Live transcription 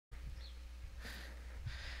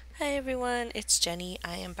Hi everyone, it's Jenny.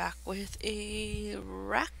 I am back with a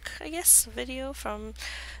rack, I guess, video from,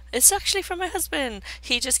 it's actually from my husband.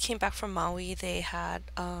 He just came back from Maui. They had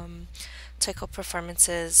taiko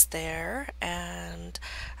performances there, and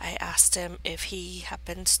I asked him if he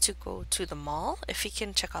happens to go to the mall, if he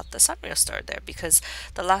can check out the Sanrio store there, because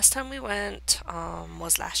the last time we went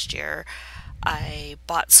was last year. I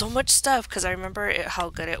bought so much stuff because I remember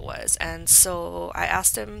how good it was. And so I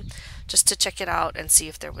asked him just to check it out and see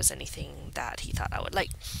if there was anything that he thought I would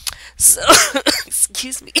like. So,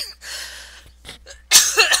 excuse me.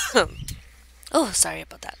 Oh, sorry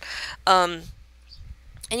about that. Um,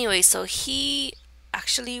 anyway, so he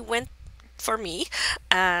actually went for me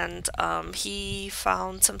and he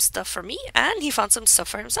found some stuff for me and he found some stuff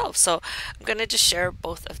for himself. So I'm gonna just share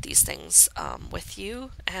both of these things with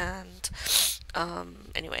you. And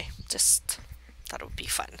anyway, just thought it would be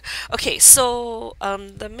fun. Okay, so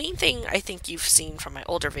the main thing I think you've seen from my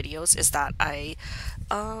older videos is that I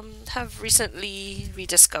have recently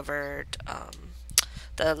rediscovered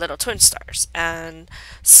the Little Twinstars, and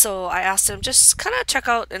so I asked him just kind of check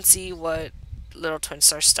out and see what Little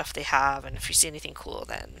Twinstar stuff they have, and if you see anything cool,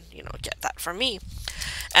 then get that from me.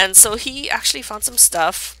 And so he actually found some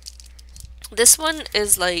stuff. This one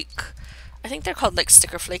is like, I think they're called like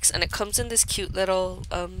sticker flakes, and it comes in this cute little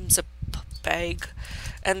zip bag,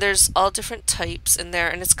 and there's all different types in there,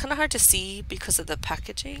 and it's kind of hard to see because of the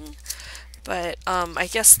packaging, but I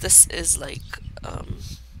guess this is like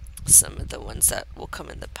some of the ones that will come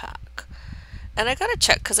in the pack. And I gotta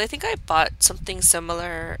check because I think I bought something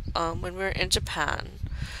similar when we were in Japan,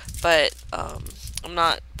 but I'm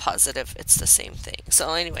not positive it's the same thing.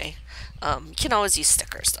 So anyway, you can always use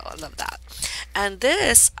stickers though. I love that. And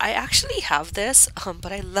this, I actually have this,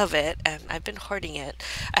 but I love it and I've been hoarding it.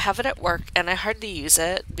 I have it at work and I hardly use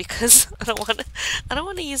it because I don't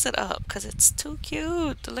want to use it up because it's too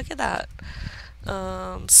cute. Look at that.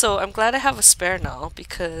 So I'm glad I have a spare now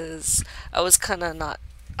because I was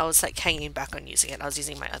like hanging back on using it. I was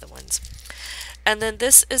using my other ones. And then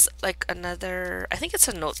this is like another, I think it's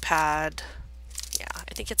a notepad. Yeah,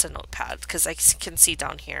 I think it's a notepad because I can see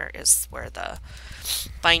down here is where the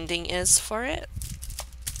binding is for it.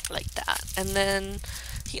 Like that. And then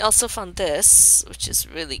he also found this, which is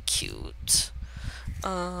really cute.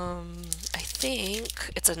 I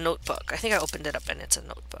think it's a notebook. I think I opened it up and it's a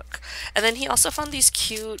notebook. And then he also found these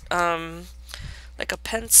cute, like a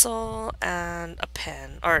pencil and a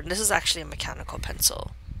pen. Or this is actually a mechanical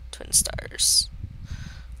pencil. Twinstars.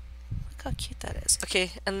 Look how cute that is.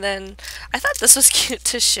 Okay, and then I thought this was cute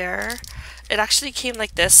to share. It actually came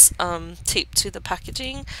like this, taped to the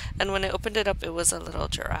packaging, and when I opened it up, it was a little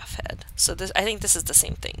giraffe head. So this, I think this is the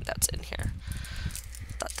same thing that's in here.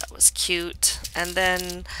 Thought that was cute. And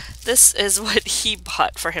then this is what he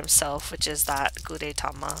bought for himself, which is that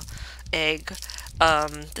Gudetama egg.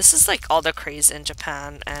 This is like all the craze in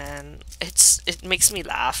Japan, and it makes me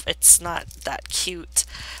laugh. It's not that cute,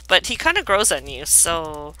 but he kind of grows on you.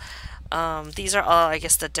 So these are all, I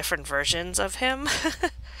guess, the different versions of him,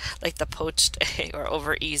 like the poached egg or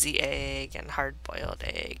over easy egg and hard boiled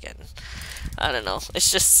egg, and I don't know.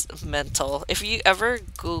 It's just mental. If you ever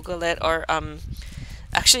Google it or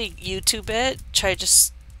actually YouTube it, try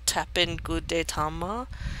just tap in Gudetama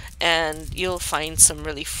and you'll find some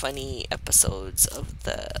really funny episodes of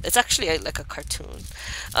it's actually like a cartoon.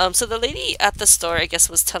 So the lady at the store, I guess,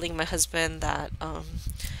 was telling my husband that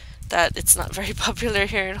that it's not very popular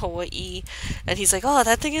here in Hawaii, and he's like, oh,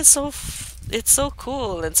 that thing is it's so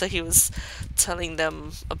cool. And so he was telling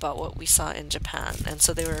them about what we saw in Japan, and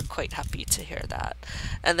so they were quite happy to hear that.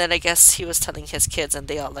 And then I guess he was telling his kids and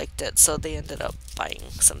they all liked it, so they ended up buying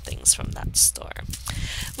some things from that store.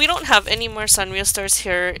 We don't have any more Sanrio stores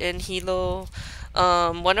here in Hilo.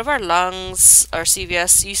 One of our Langs, our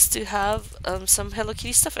CVS, used to have some Hello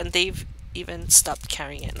Kitty stuff, and they've even stopped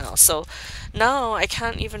carrying it now. So now I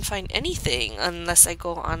can't even find anything unless I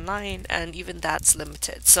go online, and even that's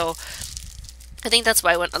limited. So I think that's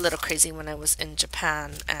why I went a little crazy when I was in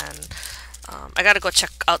Japan, and I gotta go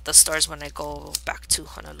check out the stores when I go back to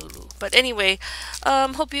Honolulu. But anyway,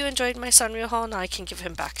 hope you enjoyed my Sanrio haul. Now I can give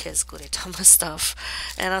him back his Gudetama stuff,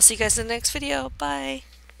 and I'll see you guys in the next video. Bye!